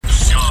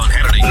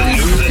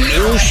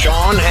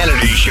Sean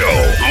Hannity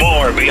Show.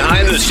 More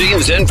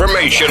behind-the-scenes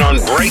information on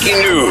breaking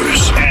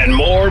news and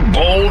more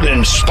bold,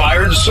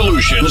 inspired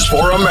solutions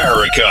for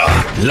America.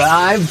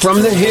 Live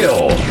from the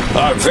Hill,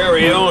 our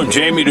very own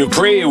Jamie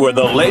Dupree with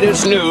the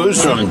latest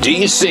news from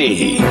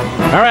D.C.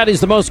 All right,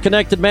 he's the most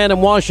connected man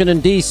in Washington,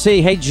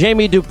 D.C. Hey,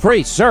 Jamie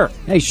Dupree, sir.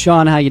 Hey,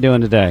 Sean, how you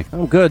doing today?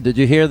 I'm good. Did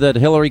you hear that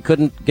Hillary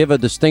couldn't give a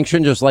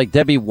distinction, just like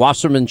Debbie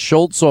Wasserman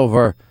Schultz,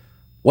 over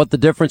what the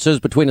difference is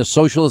between a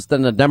socialist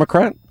and a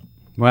Democrat?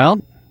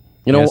 Well,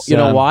 you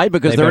know why?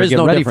 Because there is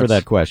no ready difference for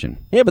that question.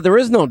 Yeah, but there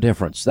is no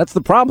difference. That's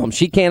the problem.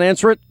 She can't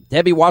answer it.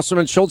 Debbie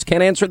Wasserman Schultz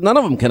can't answer it. None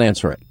of them can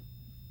answer it.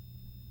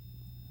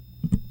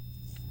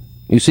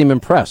 You seem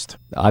impressed.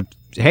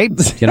 Hey,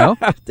 you know,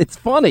 it's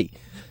funny.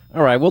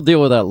 All right, we'll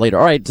deal with that later.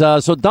 All right,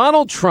 so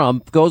Donald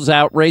Trump goes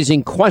out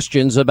raising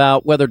questions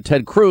about whether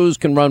Ted Cruz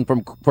can run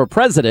for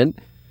president.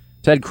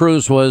 Ted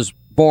Cruz was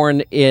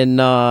born in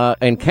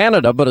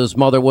Canada, but his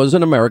mother was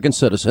an American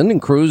citizen. And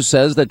Cruz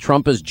says that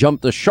Trump has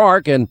jumped the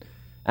shark and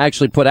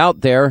actually put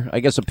out there, I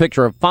guess, a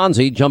picture of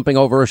Fonzie jumping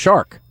over a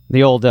shark.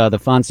 The old the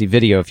Fonzie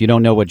video. If you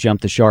don't know what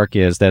Jump the Shark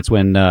is, that's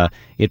when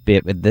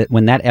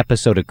when that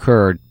episode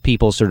occurred.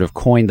 People sort of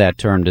coined that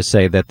term to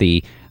say that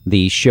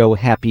the show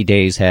Happy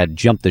Days had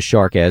jumped the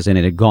shark, as in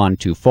it had gone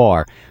too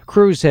far.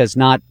 Cruz has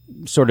not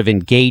sort of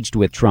engaged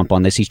with Trump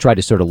on this. He's tried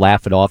to sort of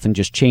laugh it off and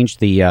just change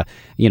the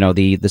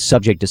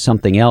subject to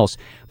something else.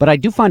 But I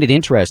do find it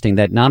interesting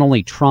that not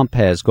only Trump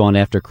has gone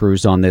after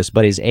Cruz on this,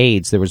 but his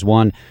aides. There was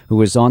one who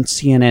was on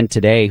CNN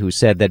today who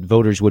said that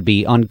voters would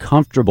be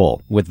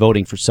uncomfortable with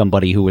voting for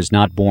somebody who was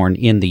not born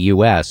in the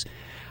U.S.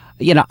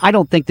 You know, I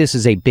don't think this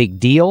is a big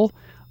deal.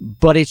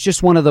 But it's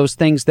just one of those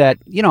things that,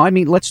 you know, I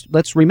mean,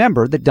 let's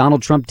remember that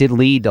Donald Trump did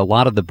lead a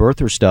lot of the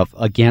birther stuff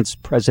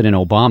against President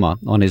Obama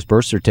on his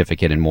birth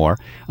certificate and more.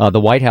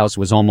 The White House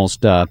was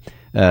almost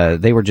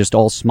they were just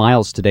all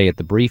smiles today at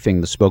the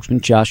briefing. The spokesman,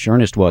 Josh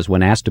Earnest, was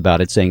when asked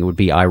about it, saying it would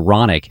be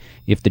ironic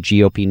if the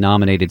GOP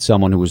nominated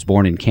someone who was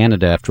born in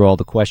Canada after all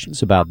the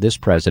questions about this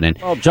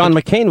president. Well, John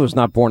McCain was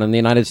not born in the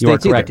United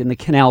States. You're correct. Either. In the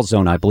Canal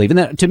Zone, I believe. And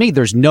that, to me,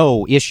 there's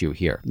no issue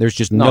here. There's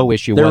just no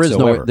issue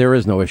whatsoever. There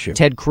is no issue.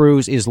 Ted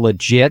Cruz is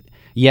legit.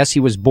 Yes,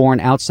 he was born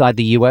outside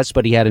the U.S.,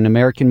 but he had an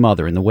American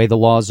mother. And the way the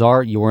laws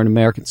are, you're an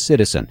American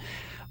citizen.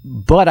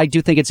 But I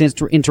do think it's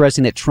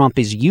interesting that Trump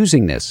is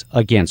using this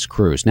against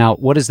Cruz. Now,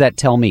 what does that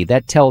tell me?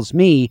 That tells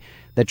me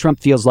that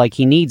Trump feels like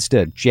he needs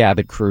to jab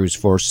at Cruz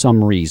for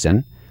some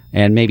reason.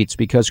 And maybe it's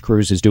because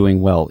Cruz is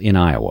doing well in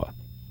Iowa.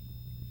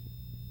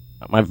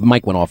 My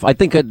mic went off. I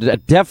think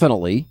it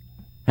definitely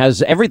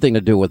has everything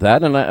to do with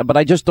that, but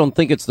I just don't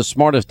think it's the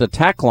smartest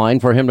attack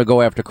line for him to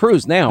go after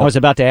Cruz now. I was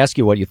about to ask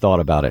you what you thought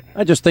about it.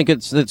 I just think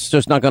it's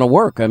just not going to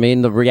work. I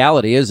mean, the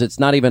reality is it's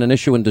not even an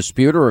issue in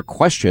dispute or a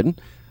question,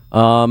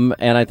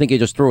 and I think he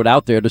just threw it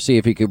out there to see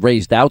if he could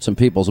raise doubts in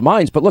people's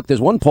minds. But look,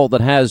 there's one poll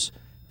that has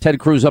Ted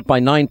Cruz up by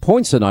 9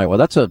 points in Iowa.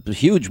 That's a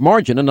huge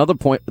margin. Another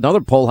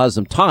poll has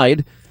them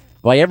tied.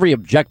 By every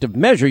objective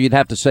measure, you'd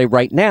have to say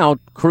right now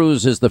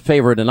Cruz is the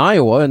favorite in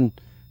Iowa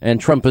and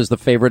Trump is the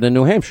favorite in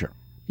New Hampshire.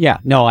 Yeah,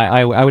 no,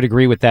 I would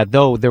agree with that.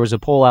 Though there was a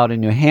poll out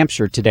in New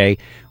Hampshire today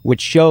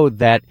which showed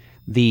that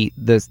the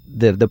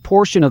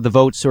portion of the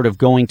vote sort of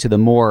going to the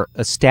more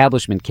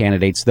establishment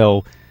candidates,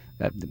 though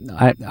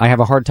I have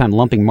a hard time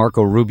lumping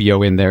Marco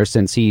Rubio in there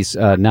since he's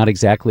not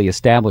exactly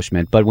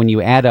establishment. But when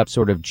you add up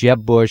sort of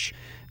Jeb Bush,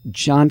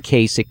 John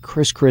Kasich,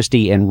 Chris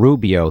Christie, and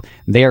Rubio,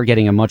 they are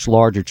getting a much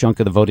larger chunk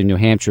of the vote in New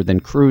Hampshire than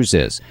Cruz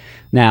is.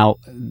 Now,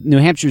 New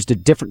Hampshire's a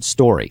different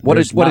story. What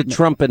did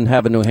Trump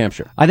have in New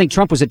Hampshire? I think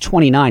Trump was at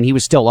 29. He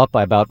was still up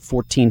by about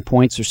 14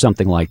 points or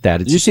something like that.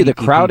 Did you see the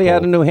crowd he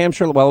had in New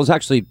Hampshire? Well, it was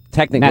actually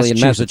technically in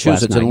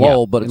Massachusetts in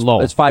Lowell, but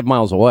it's 5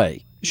 miles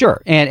away.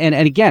 Sure. And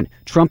again,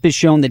 Trump has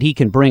shown that he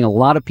can bring a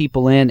lot of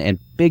people in and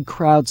big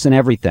crowds and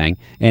everything.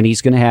 And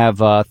he's going to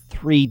have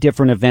 3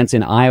 different events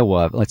in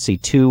Iowa. Let's see,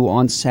 2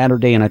 on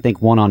Saturday and I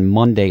think 1 on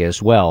Monday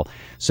as well.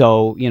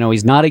 So, you know,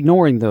 he's not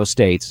ignoring those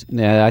states.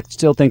 I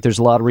still think there's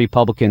a lot of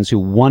Republicans who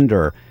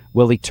wonder,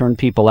 will he turn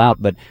people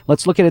out? But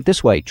let's look at it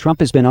this way. Trump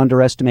has been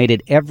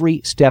underestimated every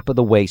step of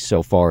the way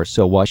so far.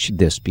 So why should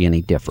this be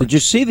any different? Did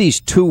you see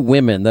these 2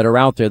 women that are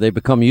out there? They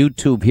become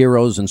YouTube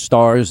heroes and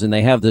stars, and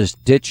they have this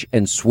ditch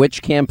and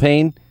switch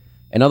campaign.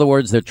 In other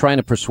words, they're trying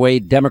to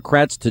persuade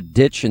Democrats to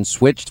ditch and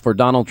switch for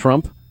Donald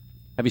Trump.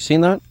 Have you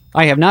seen that?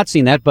 I have not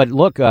seen that, but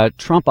look,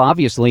 Trump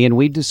obviously, and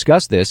we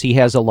discussed this, he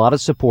has a lot of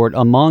support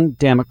among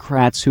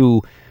Democrats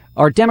who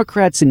are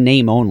Democrats in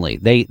name only.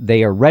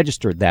 They are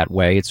registered that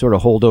way. It's sort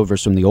of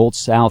holdovers from the old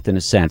South in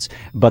a sense,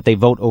 but they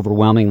vote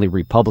overwhelmingly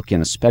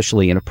Republican,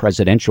 especially in a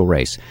presidential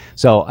race.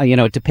 So,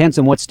 it depends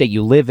on what state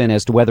you live in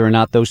as to whether or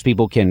not those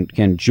people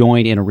can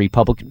join in a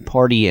Republican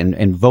Party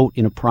and vote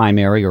in a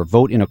primary or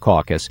vote in a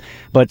caucus.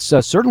 But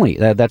certainly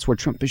that's where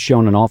Trump has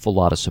shown an awful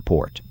lot of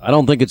support. I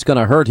don't think it's going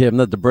to hurt him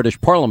that the British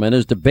Parliament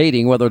is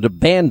debating whether to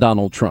ban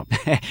Donald Trump.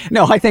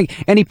 No, I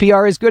think any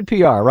PR is good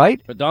PR,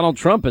 right? For Donald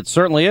Trump, it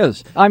certainly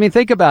is. I mean,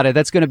 think about about it.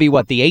 That's going to be,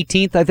 what, the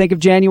 18th, I think, of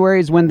January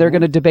is when they're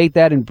going to debate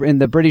that in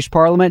the British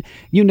Parliament.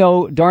 You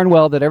know darn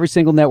well that every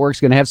single network's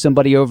going to have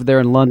somebody over there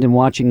in London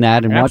watching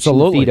that and watching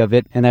the feed of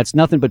it, and that's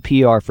nothing but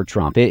PR for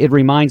Trump. It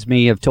reminds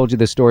me, I've told you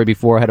this story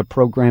before, I had a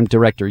program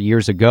director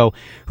years ago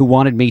who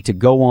wanted me to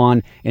go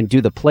on and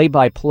do the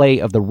play-by-play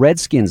of the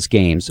Redskins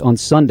games on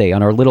Sunday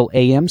on our little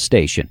AM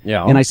station.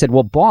 Yeah. And I said,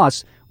 well,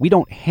 boss, we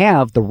don't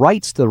have the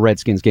rights to the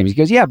Redskins games. He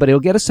goes, yeah, but it'll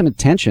get us some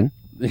attention.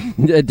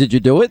 Did you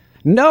do it?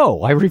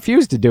 No, I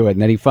refused to do it,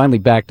 and then he finally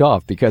backed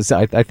off because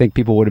I think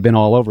people would have been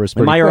all over us.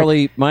 In my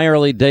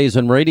early days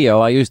in radio,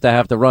 I used to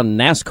have to run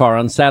NASCAR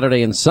on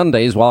Saturday and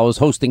Sundays while I was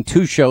hosting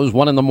two shows,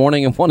 one in the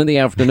morning and one in the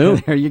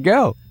afternoon. There you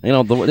go. You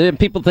know,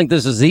 people think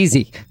this is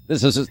easy.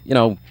 This is,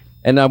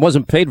 and I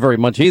wasn't paid very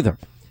much either.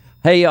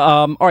 Hey,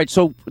 all right,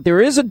 so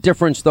there is a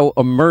difference, though,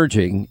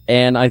 emerging,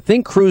 and I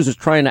think Cruz is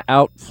trying to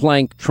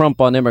outflank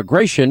Trump on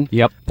immigration,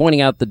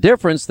 pointing out the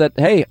difference that,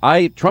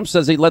 hey, Trump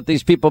says he let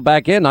these people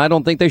back in. I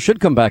don't think they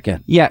should come back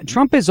in. Yeah,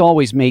 Trump has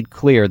always made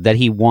clear that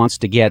he wants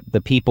to get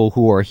the people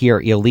who are here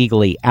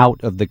illegally out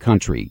of the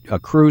country.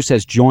 Cruz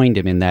has joined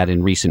him in that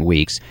in recent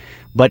weeks.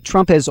 But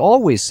Trump has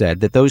always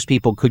said that those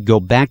people could go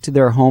back to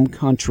their home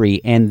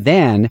country and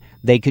then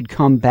they could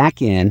come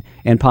back in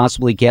and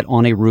possibly get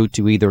on a route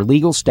to either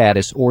legal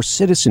status or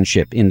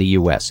citizenship in the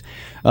U.S.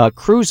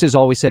 Cruz has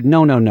always said,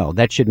 no,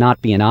 that should not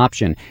be an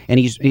option. And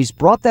he's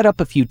brought that up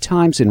a few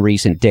times in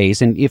recent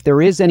days. And if there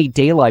is any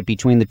daylight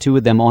between the two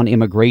of them on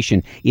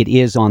immigration, it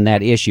is on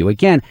that issue.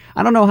 Again,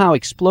 I don't know how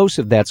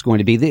explosive that's going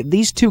to be.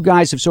 These two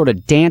guys have sort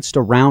of danced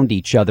around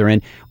each other.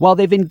 And while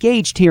they've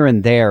engaged here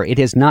and there,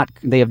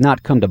 they have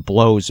not come to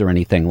blows or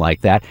anything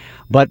like that.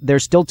 But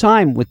there's still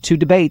time with two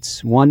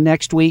debates, one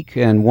next week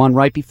and one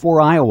right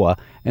before Iowa.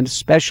 And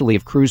especially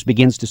if Cruz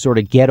begins to sort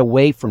of get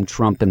away from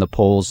Trump in the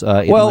polls.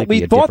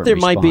 We thought there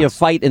might be a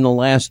fight in the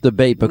last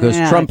debate because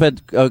Trump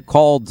had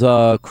called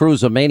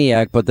Cruz a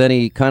maniac, but then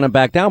he kind of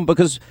backed down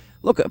because,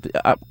 look,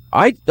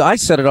 I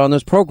said it on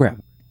this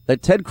program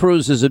that Ted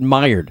Cruz is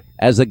admired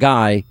as a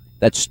guy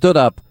that stood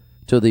up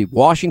to the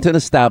Washington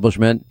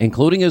establishment,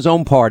 including his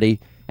own party,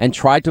 and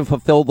tried to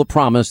fulfill the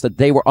promise that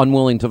they were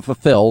unwilling to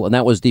fulfill, and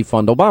that was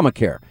defund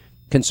Obamacare.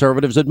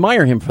 Conservatives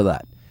admire him for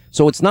that.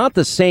 So it's not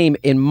the same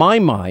in my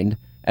mind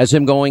as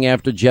him going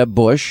after Jeb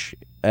Bush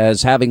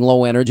as having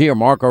low energy or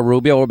Marco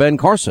Rubio or Ben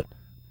Carson.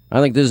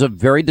 I think there's a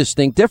very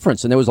distinct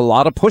difference, and there was a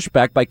lot of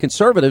pushback by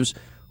conservatives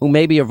who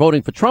maybe are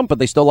voting for Trump, but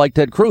they still like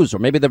Ted Cruz, or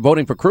maybe they're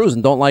voting for Cruz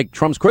and don't like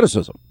Trump's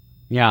criticism.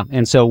 Yeah,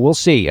 and so we'll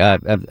see.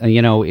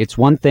 It's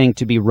one thing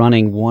to be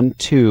running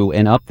 1-2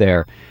 and up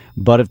there,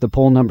 but if the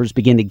poll numbers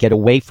begin to get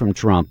away from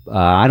Trump,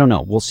 I don't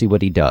know. We'll see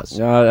what he does.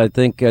 I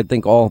think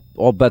all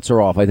bets are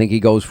off. I think he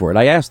goes for it.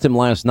 I asked him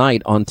last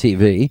night on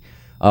TV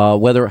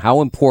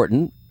how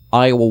important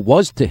Iowa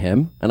was to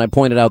him, and I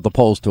pointed out the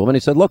polls to him, and he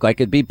said, look, I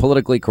could be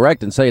politically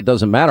correct and say it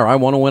doesn't matter. I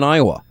want to win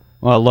Iowa.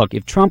 Well, look,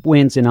 if Trump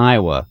wins in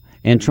Iowa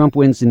and Trump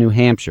wins in New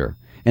Hampshire,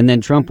 and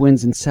then Trump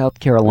wins in South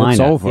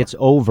Carolina, it's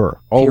over.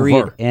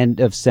 Period. End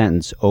of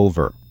sentence.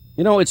 Over.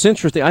 It's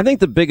interesting. I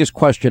think the biggest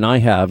question I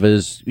have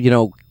is,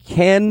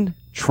 can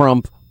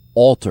Trump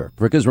alter?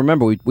 Because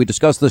remember, we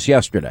discussed this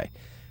yesterday.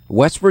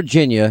 West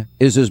Virginia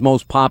is his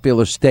most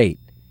popular state.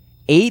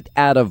 8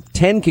 out of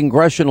 10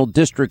 congressional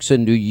districts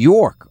in New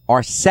York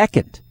are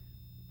second.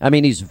 I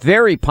mean, he's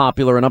very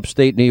popular in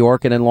upstate New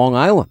York and in Long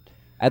Island.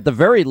 At the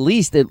very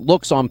least, it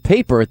looks on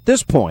paper at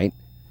this point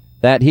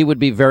that he would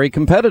be very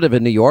competitive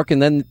in New York,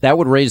 and then that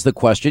would raise the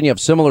question. You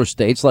have similar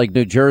states like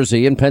New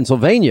Jersey and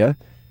Pennsylvania,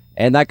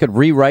 and that could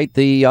rewrite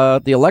the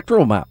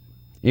electoral map.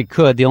 It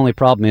could. The only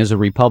problem is a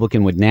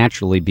Republican would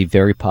naturally be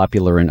very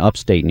popular in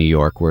upstate New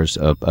York, whereas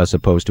as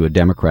opposed to a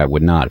Democrat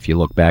would not. If you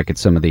look back at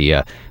some of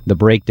the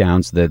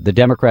breakdowns, the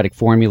Democratic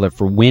formula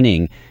for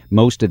winning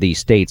most of these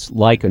states,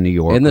 like a New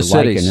York, in the or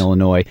cities, like in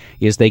Illinois,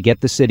 is they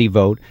get the city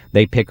vote,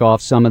 they pick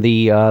off some of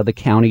the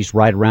counties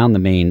right around the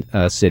main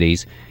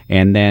cities,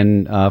 and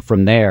then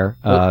from there,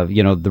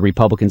 the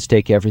Republicans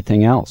take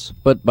everything else.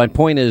 But my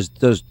point is,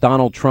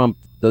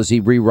 does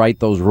he rewrite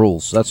those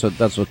rules? That's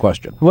the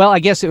question. Well, I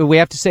guess we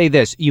have to say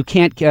this. You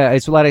can't,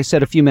 it's what I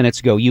said a few minutes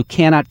ago, you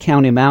cannot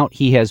count him out.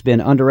 He has been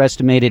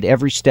underestimated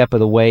every step of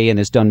the way and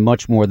has done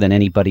much more than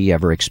anybody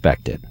ever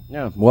expected.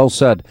 Yeah, well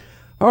said.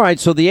 All right,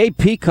 so the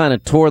AP kind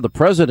of tore the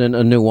president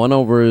a new one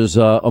over his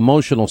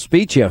emotional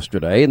speech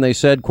yesterday, and they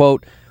said,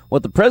 quote,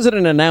 what the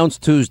president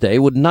announced Tuesday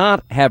would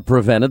not have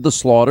prevented the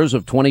slaughters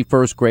of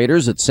 21st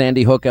graders at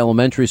Sandy Hook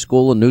Elementary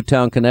School in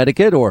Newtown,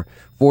 Connecticut, or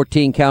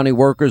 14 county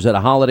workers at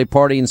a holiday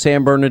party in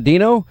San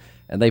Bernardino.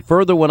 And they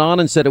further went on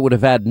and said it would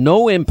have had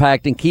no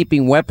impact in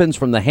keeping weapons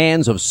from the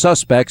hands of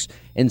suspects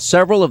in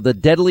several of the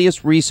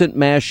deadliest recent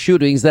mass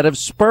shootings that have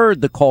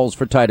spurred the calls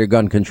for tighter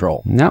gun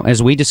control. Now,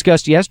 as we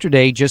discussed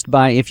yesterday, just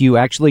by if you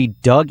actually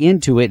dug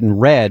into it and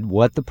read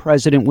what the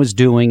president was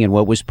doing and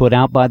what was put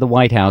out by the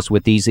White House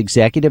with these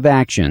executive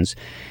actions,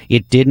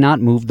 it did not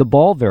move the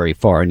ball very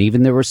far. And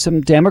even there were some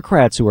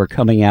Democrats who were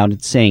coming out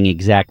and saying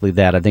exactly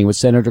that. I think it was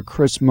Senator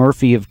Chris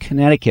Murphy of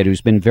Connecticut,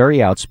 who's been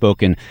very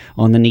outspoken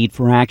on the need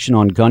for action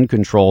on gun control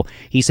control.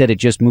 He said it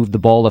just moved the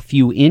ball a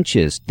few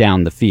inches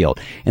down the field.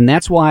 And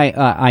that's why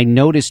I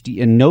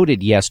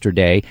noted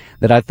yesterday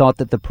that I thought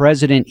that the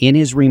president, in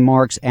his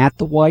remarks at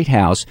the White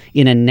House,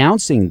 in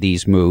announcing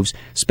these moves,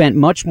 spent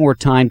much more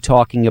time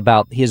talking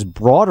about his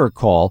broader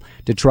call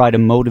to try to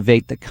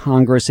motivate the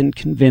Congress and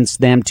convince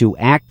them to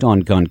act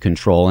on gun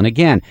control. And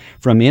again,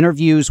 from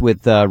interviews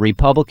with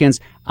Republicans,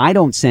 I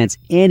don't sense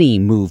any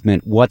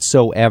movement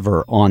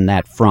whatsoever on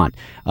that front.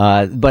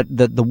 But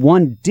the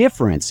one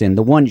difference and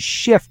the one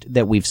shift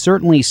that we've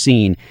certainly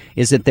seen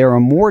is that there are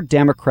more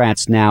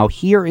Democrats now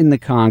here in the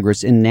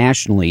Congress and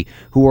nationally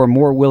who are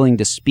more willing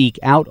to speak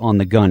out on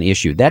the gun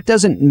issue. That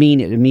doesn't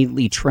mean it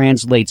immediately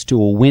translates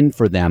to a win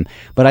for them,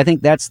 but I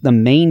think that's the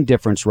main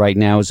difference right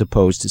now as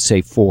opposed to,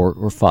 say, 4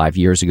 or 5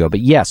 years ago.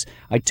 But yes,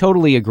 I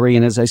totally agree.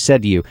 And as I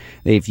said to you,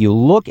 if you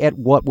look at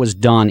what was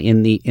done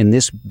in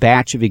this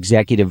batch of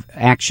executive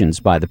actions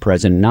by the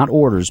president, not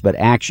orders, but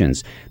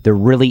actions, there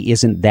really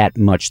isn't that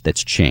much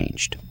that's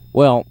changed.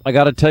 Well, I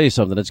got to tell you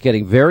something. It's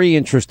getting very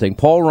interesting.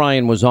 Paul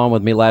Ryan was on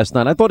with me last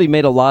night. I thought he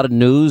made a lot of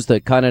news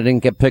that kind of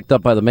didn't get picked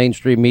up by the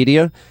mainstream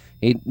media.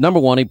 Number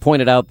one, he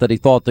pointed out that he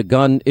thought the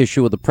gun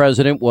issue with the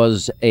president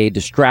was a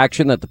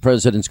distraction that the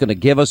president's going to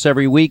give us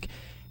every week.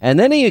 And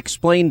then he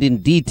explained in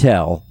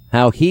detail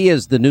how he,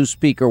 as the new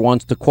speaker,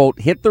 wants to,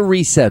 quote, hit the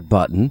reset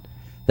button,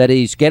 that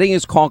he's getting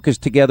his caucus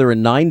together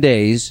in 9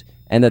 days,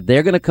 and that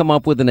they're going to come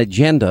up with an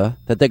agenda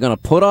that they're going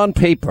to put on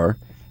paper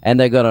and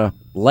they're going to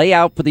lay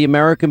out for the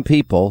American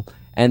people,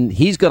 and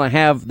he's going to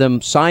have them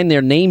sign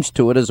their names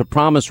to it as a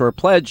promise or a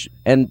pledge.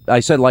 And I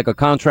said, like a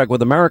contract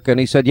with America, and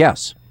he said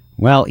yes.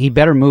 Well, he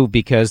better move,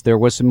 because there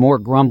was some more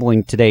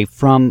grumbling today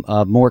from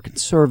more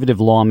conservative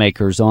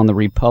lawmakers on the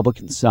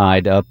Republican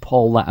side.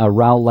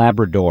 Raul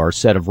Labrador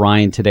said of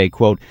Ryan today,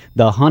 quote,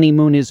 "The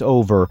honeymoon is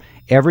over.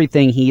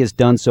 Everything he has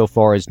done so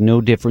far is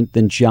no different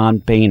than John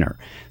Boehner."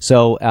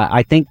 So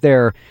I think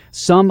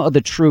some of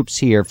the troops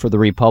here for the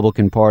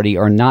Republican Party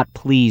are not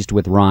pleased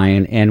with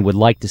Ryan and would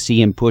like to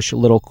see him push a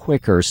little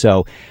quicker.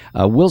 So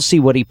we'll see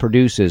what he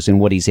produces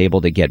and what he's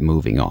able to get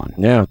moving on.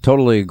 Yeah,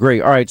 totally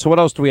agree. All right, so what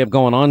else do we have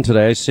going on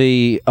today? I see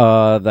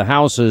the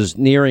House is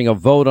nearing a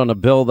vote on a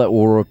bill that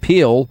will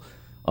repeal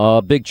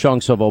big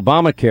chunks of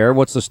Obamacare.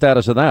 What's the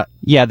status of that?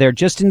 Yeah, they're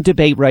just in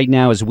debate right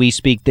now as we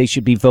speak. They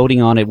should be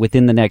voting on it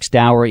within the next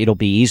hour. It'll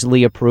be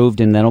easily approved,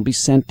 and then it'll be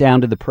sent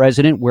down to the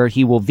president, where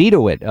he will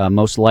veto it,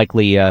 most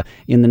likely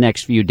in the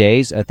next few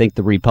days. I think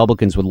the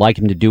Republicans would like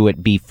him to do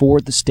it before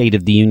the State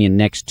of the Union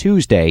next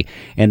Tuesday.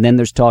 And then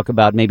there's talk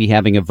about maybe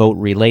having a vote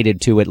related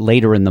to it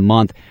later in the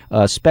month,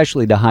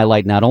 especially to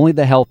highlight not only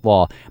the health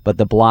law, but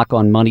the block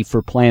on money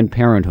for Planned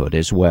Parenthood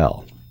as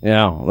well.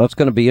 Yeah, that's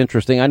going to be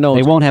interesting. I know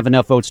they won't have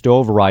enough votes to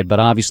override, but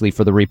obviously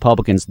for the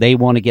Republicans, they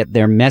want to get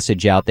their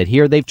message out that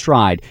here they've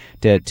tried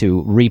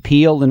to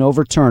repeal and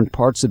overturn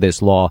parts of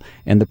this law,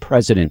 and the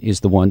president is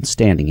the one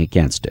standing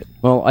against it.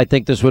 Well, I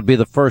think this would be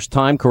the first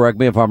time, correct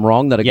me if I'm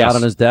wrong, that it got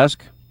on his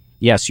desk.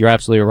 Yes, you're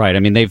absolutely right. I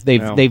mean,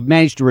 they've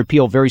managed to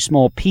repeal very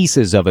small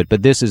pieces of it,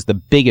 but this is the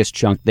biggest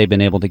chunk they've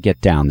been able to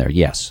get down there.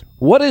 Yes.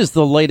 What is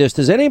the latest?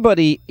 Is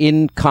anybody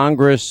in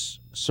Congress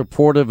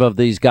supportive of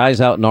these guys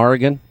out in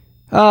Oregon?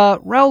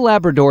 Raul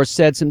Labrador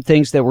said some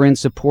things that were in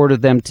support of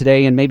them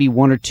today, and maybe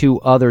one or two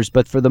others,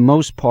 but for the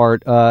most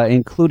part,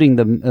 including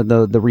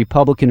the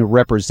Republican who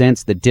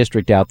represents the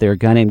district out there, a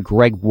guy named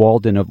Greg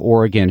Walden of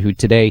Oregon, who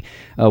today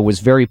was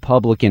very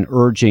public in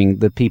urging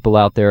the people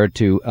out there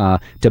to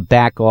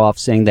back off,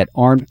 saying that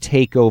armed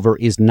takeover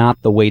is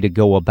not the way to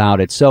go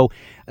about it. So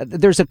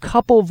there's a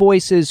couple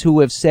voices who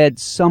have said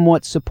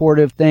somewhat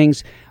supportive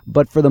things,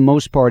 but for the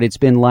most part, it's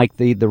been like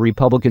the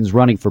Republicans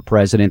running for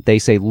president. They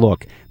say,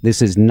 look,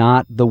 this is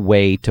not the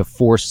way to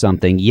force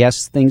something.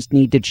 Yes, things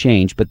need to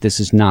change, but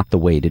this is not the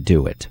way to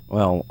do it.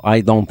 Well,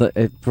 I don't.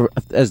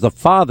 As the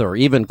father,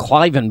 even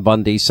Cliven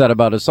Bundy said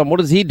about his son,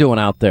 what is he doing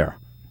out there?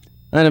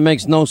 And it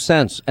makes no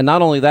sense. And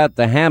not only that,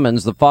 the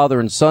Hammonds, the father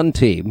and son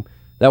team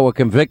that were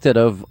convicted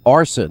of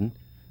arson,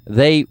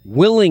 they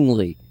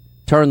willingly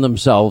turned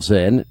themselves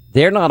in.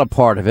 They're not a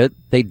part of it.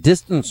 They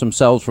distance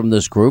themselves from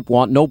this group,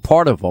 want no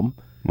part of them.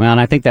 Well,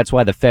 and I think that's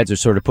why the feds are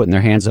sort of putting their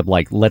hands up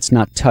like, let's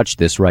not touch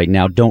this right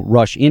now. Don't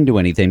rush into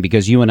anything,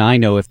 because you and I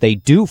know if they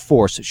do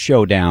force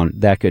showdown,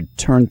 that could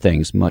turn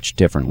things much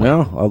differently.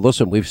 Well,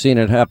 listen, we've seen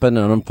it happen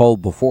and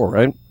unfold before,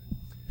 right?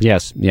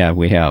 Yes. Yeah,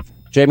 we have.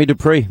 Jamie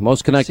Dupree,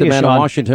 most connected man in Washington.